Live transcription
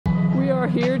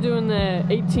here doing the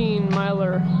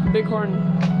 18-miler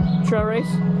Bighorn trail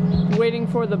race, waiting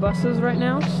for the buses right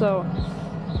now, so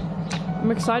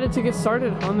I'm excited to get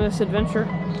started on this adventure.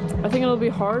 I think it'll be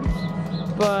hard,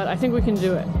 but I think we can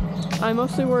do it. I'm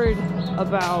mostly worried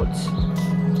about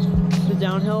the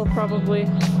downhill, probably.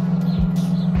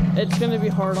 It's going to be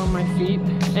hard on my feet,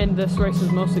 and this race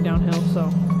is mostly downhill, so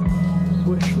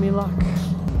wish me luck.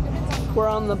 We're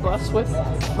on the bus with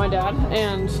my dad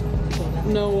and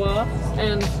Noah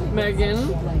and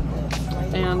Megan,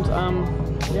 and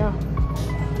yeah.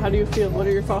 How do you feel? What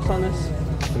are your thoughts on this?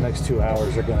 The next 2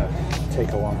 hours are gonna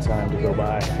take a long time to go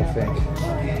by, I think.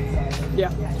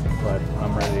 Yeah. But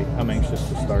I'm ready. I'm anxious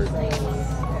to start.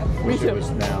 Wish it was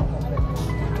now.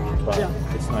 But yeah.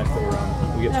 It's nice that we're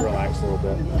on. We get to relax a little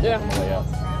bit. Yeah. On the way up.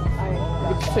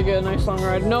 We get to take a nice long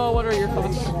ride. Noah, what are your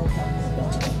thoughts?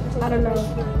 I don't know.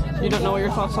 You don't know what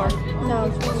your thoughts are?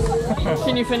 No.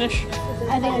 Can you finish?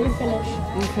 I think I can finish.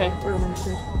 Okay.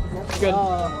 Good.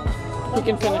 You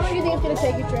can finish. How long do you think it's going to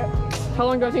take you, Trip? How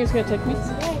long do I think it's going to take me?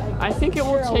 I think it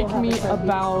will take me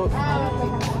about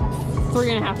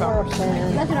 3.5 hours.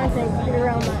 That's what I think. Maybe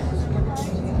around that.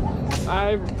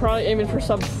 I'm probably aiming for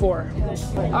sub 4.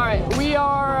 Alright, we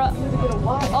are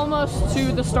almost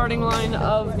to the starting line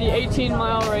of the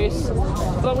 18-mile race,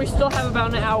 but we still have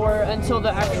about an hour until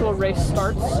the actual race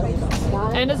starts.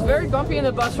 And it's very bumpy in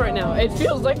the bus right now. It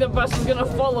feels like the bus is gonna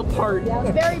fall apart.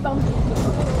 Very bumpy.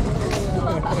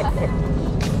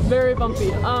 Very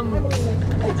bumpy.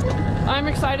 I'm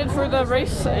excited for the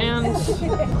race, and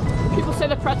people say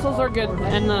the pretzels are good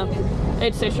and the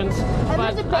aid stations,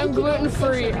 but I'm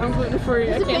gluten-free. I'm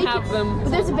gluten-free. I can't have them. But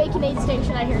there's a bacon aid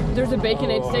station, I hear. There's a bacon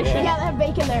aid station? Yeah, they have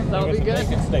bacon there. That'll be good.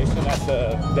 Bacon station at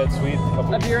the Dead Sweet.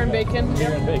 A beer and bacon?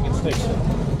 Beer and bacon station.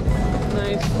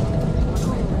 Nice.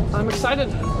 I'm excited.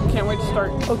 Can't wait to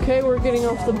start. Okay, we're getting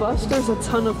off the bus. There's a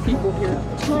ton of people here.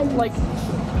 Tons. Like,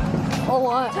 a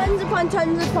lot. Tons upon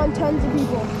tons upon tons of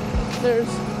people. There's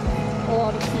a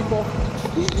lot of people.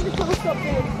 The telescope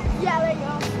thing. Yeah, there you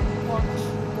go.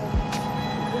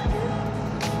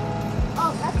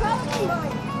 Oh, that's probably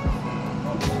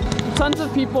mine. Tons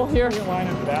of people here.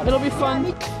 It'll be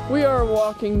fun. We are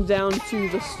walking down to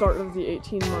the start of the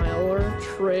 18-miler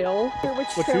trail. What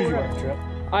shoes you wearing, Trip?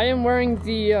 I am wearing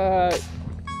the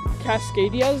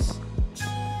Cascadias.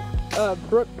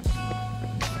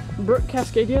 Brooke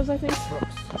Cascadias, I think?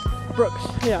 Brooks,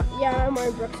 yeah. Yeah, I'm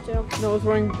wearing Brooks too. No, I was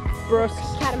wearing Brooks.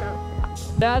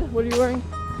 Catamount. Dad, what are you wearing?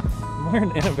 I'm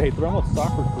wearing Innovate. They're almost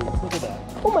soccer boots. Look at that.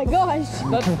 Oh my gosh.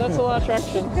 That's a lot of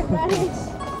traction. That is.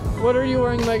 What are you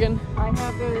wearing, Megan? I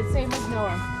have the same as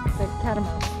Noah, the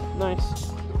catamount.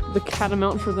 Nice. The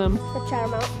catamount for them. The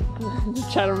Catamount. The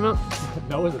Chattermount.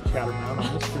 Noah's a chattermount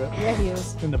on this trip. Yeah, he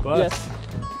is. In the bus. Yes.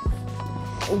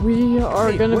 We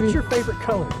are gonna what's be. your favorite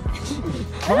color?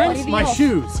 Mine's my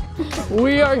shoes.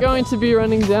 We are going to be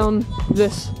running down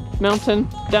this mountain,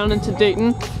 down into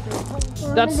Dayton.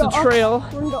 That's the trail.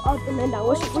 We're gonna go up and then down.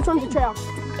 Which one's the trail?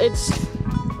 It's,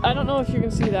 I don't know if you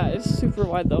can see that. It's super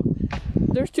wide though.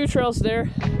 There's 2 trails there.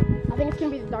 I think it's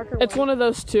gonna be the darker one. It's one of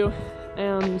those 2,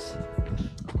 and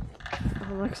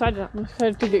I'm excited. I'm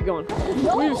excited to get going.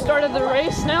 We've started the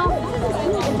race now.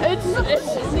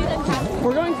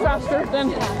 We're going faster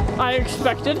than I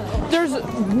expected. There's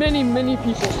many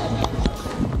people.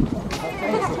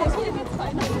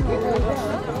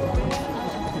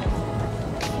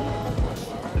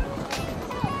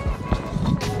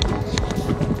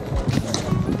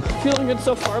 Feeling good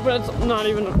so far, but it's not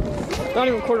even a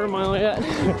quarter mile yet.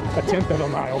 A 10th of a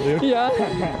mile, dude. Yeah.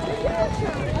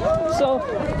 So,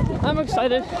 I'm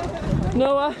excited.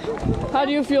 Noah, how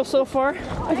do you feel so far?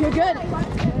 I feel good.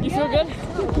 You feel good?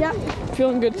 Yeah.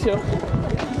 Feeling good too.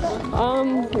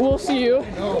 We'll see you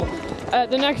at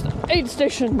the next aid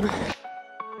station.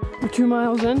 We're 2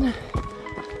 miles in.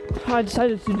 I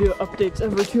decided to do updates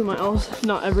every 2 miles,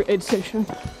 not every aid station.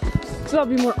 So that'll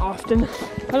be more often.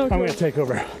 I'm gonna take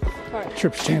over Alright.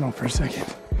 Trip's channel for a second.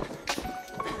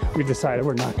 We decided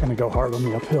we're not gonna go hard on the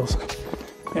uphills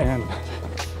and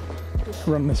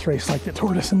run this race like the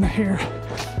tortoise and the hare.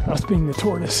 Us being the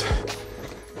tortoise.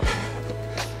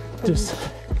 Just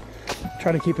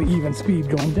try to keep an even speed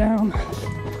going down,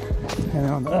 and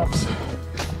on the ups,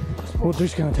 we're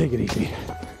just gonna take it easy.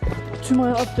 2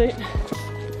 mile update.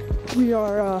 We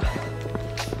are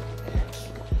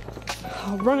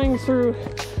running through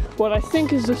what I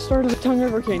think is the start of the Tongue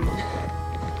River Canyon,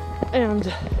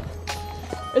 and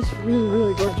it's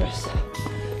really gorgeous.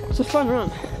 It's a fun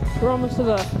run. We're almost to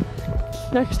the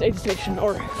next aid station,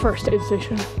 or first aid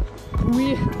station.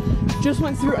 We just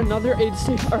went through another aid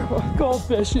station, or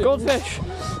goldfish. Goldfish.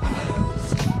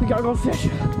 We got goldfish.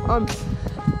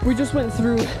 We just went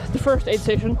through the first aid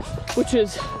station, which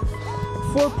is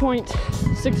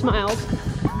 4.6 miles,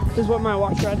 is what my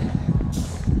watch read.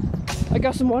 I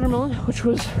got some watermelon, which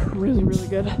was really, really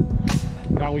good.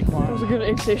 Now we climb. It was a good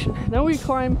aid station. Now we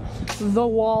climb the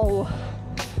wall.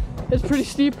 It's pretty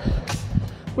steep.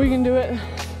 We can do it.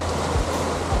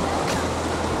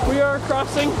 We are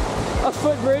crossing a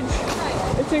footbridge.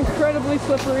 It's incredibly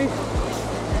slippery.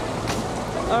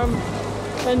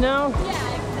 And now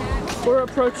we're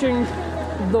approaching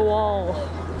the wall.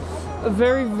 A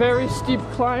very, very steep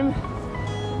climb.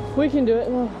 We can do it.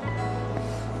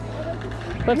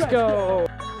 Let's go.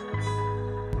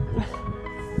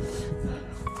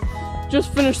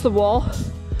 Just finished the wall.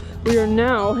 We are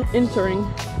now entering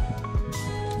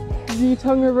the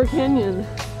Tongue River Canyon.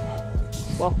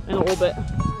 Well, in a little bit,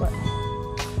 but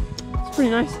it's pretty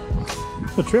nice.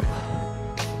 The trip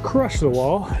crushed the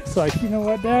wall. It's like, you know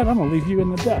what, Dad? I'm gonna leave you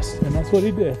in the dust, and that's what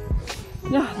he did.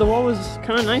 Yeah, the wall was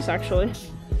kind of nice actually.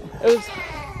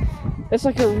 It's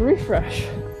like a refresh.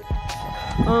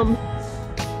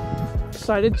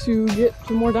 Excited to get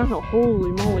some more downhill.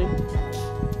 Holy moly!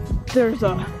 There's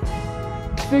a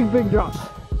big drop.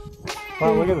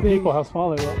 Wow, look at the people, how small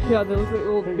they look. Yeah, they look like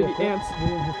little bitty ants.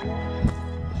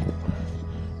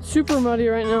 Super muddy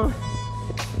right now.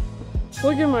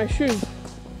 Look at my shoes.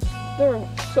 They're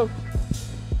soaked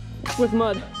with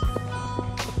mud.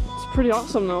 It's pretty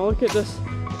awesome though. Look at this.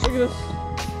 Look at this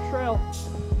trail.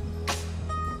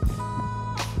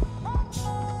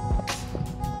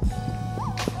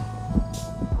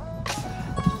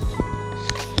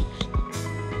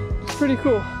 It's pretty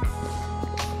cool.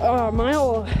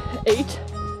 Mile 8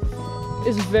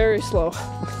 is very slow.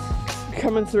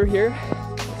 Coming through here.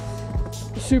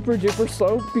 Super duper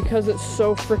slow because it's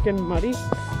so freaking muddy.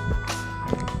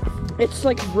 It's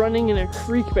like running in a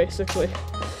creek basically.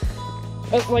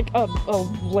 It's like a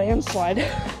landslide.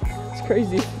 It's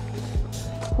crazy.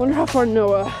 I wonder how far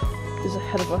Noah is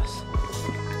ahead of us.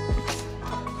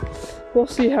 We'll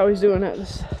see how he's doing at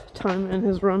this time in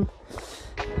his run.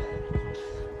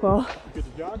 Well, Good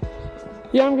to jog?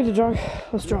 yeah, I'm good to jog.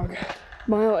 Let's jog.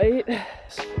 Mile 8,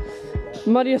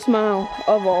 muddiest mile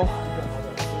of all.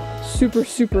 Super,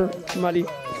 super muddy.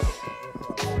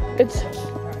 It's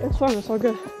fun, it's all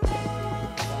good.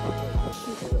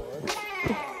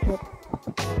 Yep.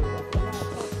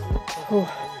 Oh,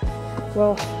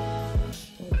 well,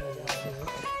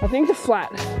 I think the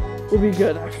flat will be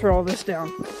good after all this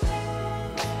down.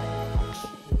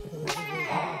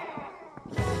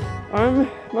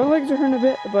 My legs are hurting a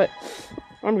bit, but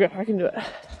I'm good, I can do it.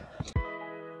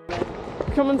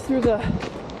 Coming through the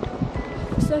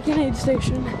second aid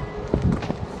station.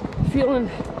 Feeling,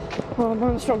 well, I'm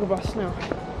on the struggle bus now.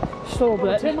 Just a little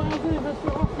bit. 10 miles in, that's so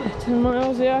awesome. 10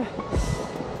 miles, yeah.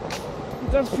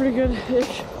 That's pretty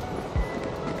good-ish.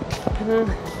 And then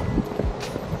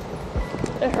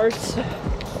it hurts.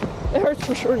 It hurts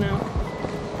for sure now.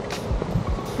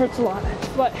 Hurts a lot,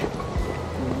 but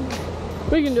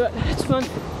we can do it. It's fun.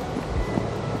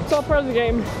 It's all part of the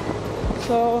game.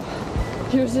 So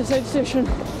here's this aid station.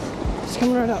 It's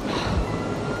coming right up.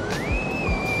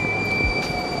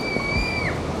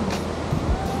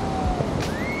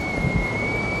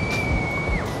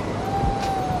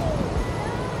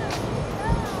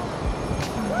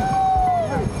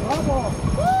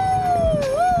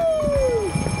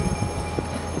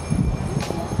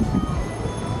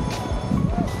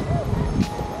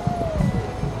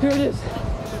 Here it is.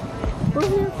 We're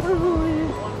here finally.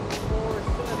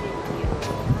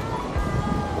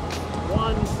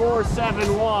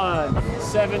 1471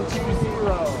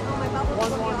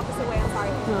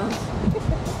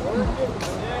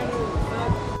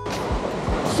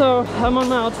 720 So I'm on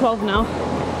mile 12 now.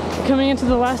 Coming into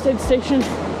the last aid station.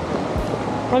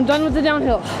 I'm done with the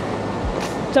downhill.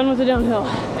 Done with the downhill.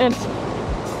 And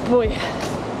boy,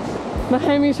 my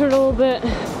hammies hurt a little bit.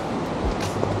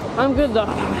 I'm good though.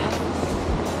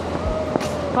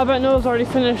 I bet Noah's already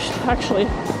finished. Actually,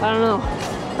 I don't know.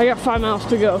 I got 5 miles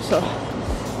to go, so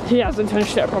he hasn't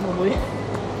finished yet probably.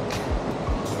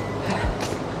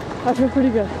 I feel pretty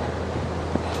good.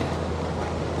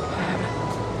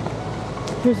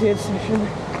 Here's the aid station.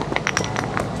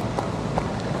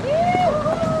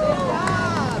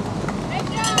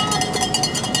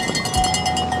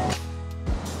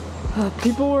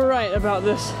 People were right about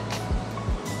this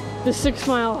 6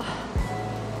 mile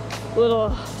little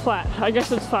flat. I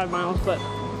guess it's 5 miles, but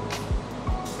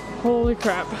holy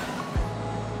crap.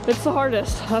 It's the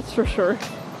hardest, that's for sure.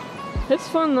 It's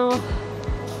fun though.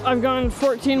 I've gone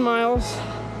 14 miles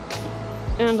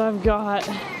and I got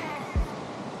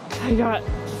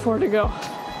 4 to go.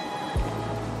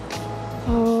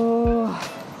 Oh,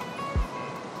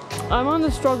 I'm on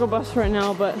the struggle bus right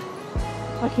now, but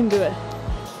I can do it.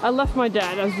 I left my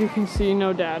dad, as you can see,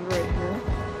 no dad right here.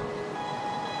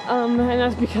 And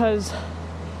that's because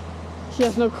he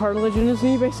has no cartilage in his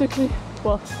knee, basically.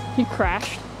 Well, he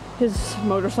crashed his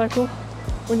motorcycle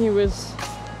when he was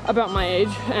about my age,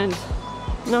 and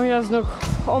now he has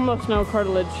almost no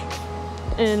cartilage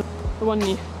in one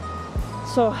knee.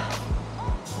 So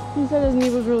he said his knee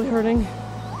was really hurting.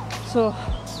 So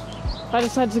I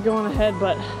decided to go on ahead,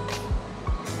 but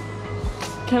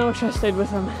kinda wish I stayed with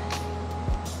him.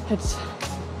 It's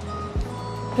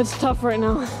tough right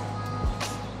now.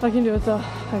 I can do it though.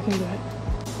 I can do it.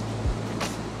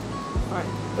 Alright,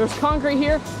 there's concrete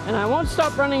here, and I won't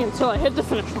stop running until I hit the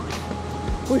finish line.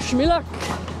 Wish me luck.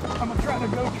 I'm gonna try to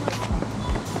go through.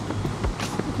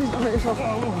 Please don't hurt yourself.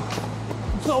 Oh,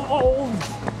 I'm so old.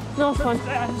 No, it's fine.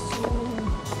 That is so old.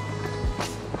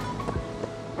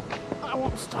 I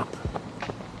won't stop.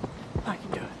 I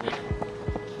can do it.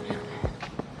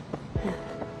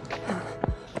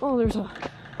 Oh, there's a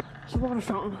water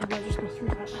fountain. I might just go through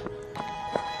that.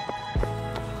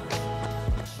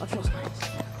 That feels nice.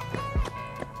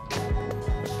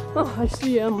 Oh, I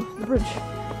see the bridge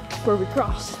where we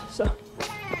crossed, so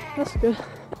that's good.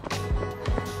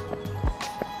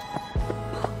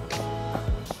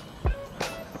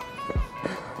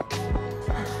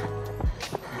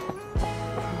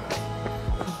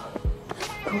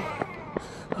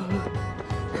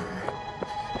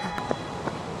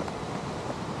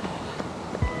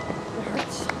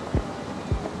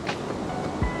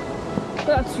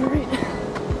 That's right.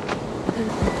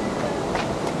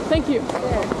 Thank you.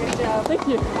 Yeah, good job. Thank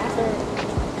you.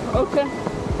 Okay.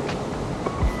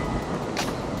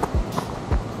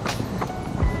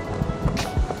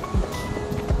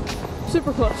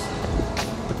 Super close.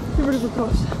 Super duper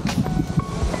close.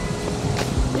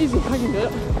 Easy, I can do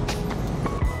it.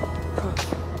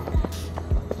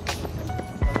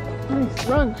 Nice,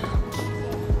 run.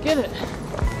 Get it.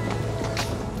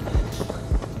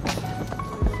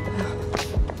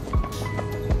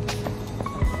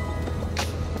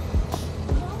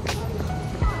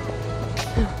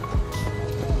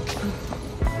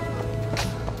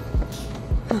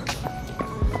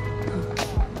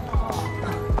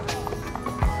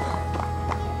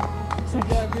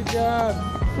 Good job.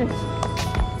 Thanks.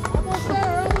 Almost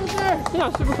there, almost there. Yeah,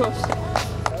 super close.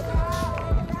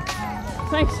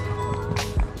 Thanks.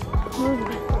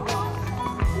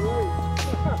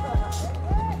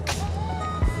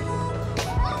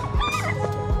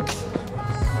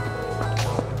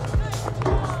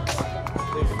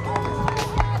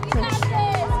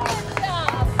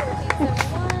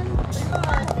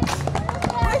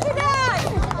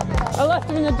 I left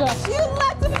him in the dust. You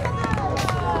left him in the dust.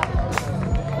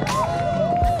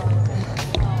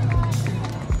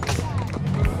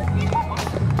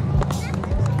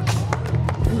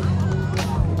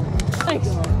 Thanks.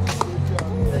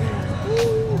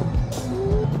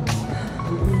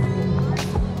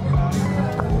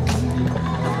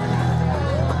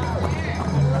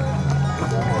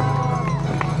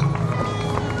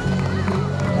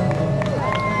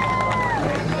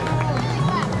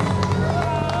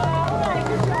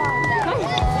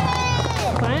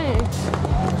 Thanks.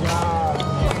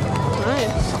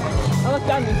 Nice. I looked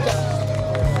down these dust.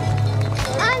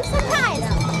 I'm surprised.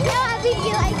 No, I'll beat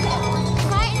you like this.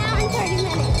 Right now in 30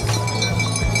 minutes.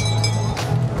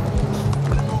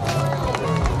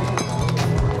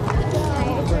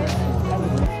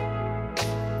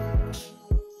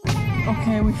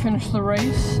 Okay, we finished the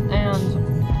race, and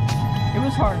it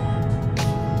was hard.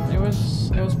 It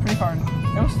was pretty hard.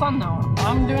 It was fun though.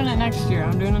 I'm doing it next year.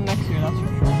 That's for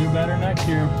sure. We'll do better next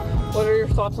year. What are your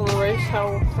thoughts on the race?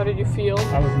 How did you feel?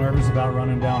 I was nervous about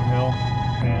running downhill,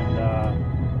 and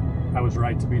I was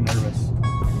right to be nervous.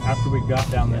 After we got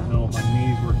down the hill, my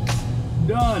knees were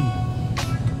done.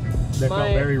 They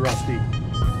felt very rusty.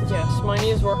 Yes, my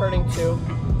knees were hurting too.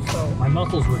 So My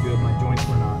muscles were good, my joints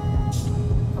were not.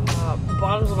 the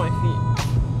bottoms of my feet.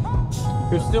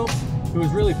 It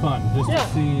was really fun just Yeah,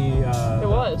 to see it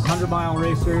was. 100-mile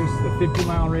racers, the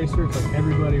 50-mile racers. Like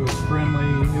everybody was friendly.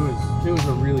 It was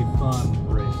a really fun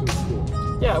race. It was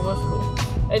cool. Yeah, it was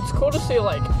cool. It's cool to see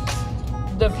like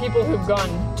the people who've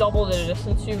gone double the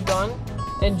distance you've gone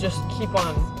and just keep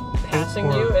on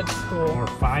passing you. It's cool. Or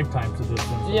 5 times the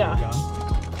distance that Yeah. we've done.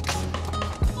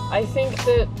 I think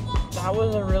that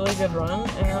was a really good run,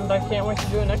 and I can't wait to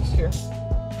do it next year.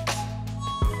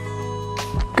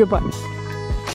 Goodbye.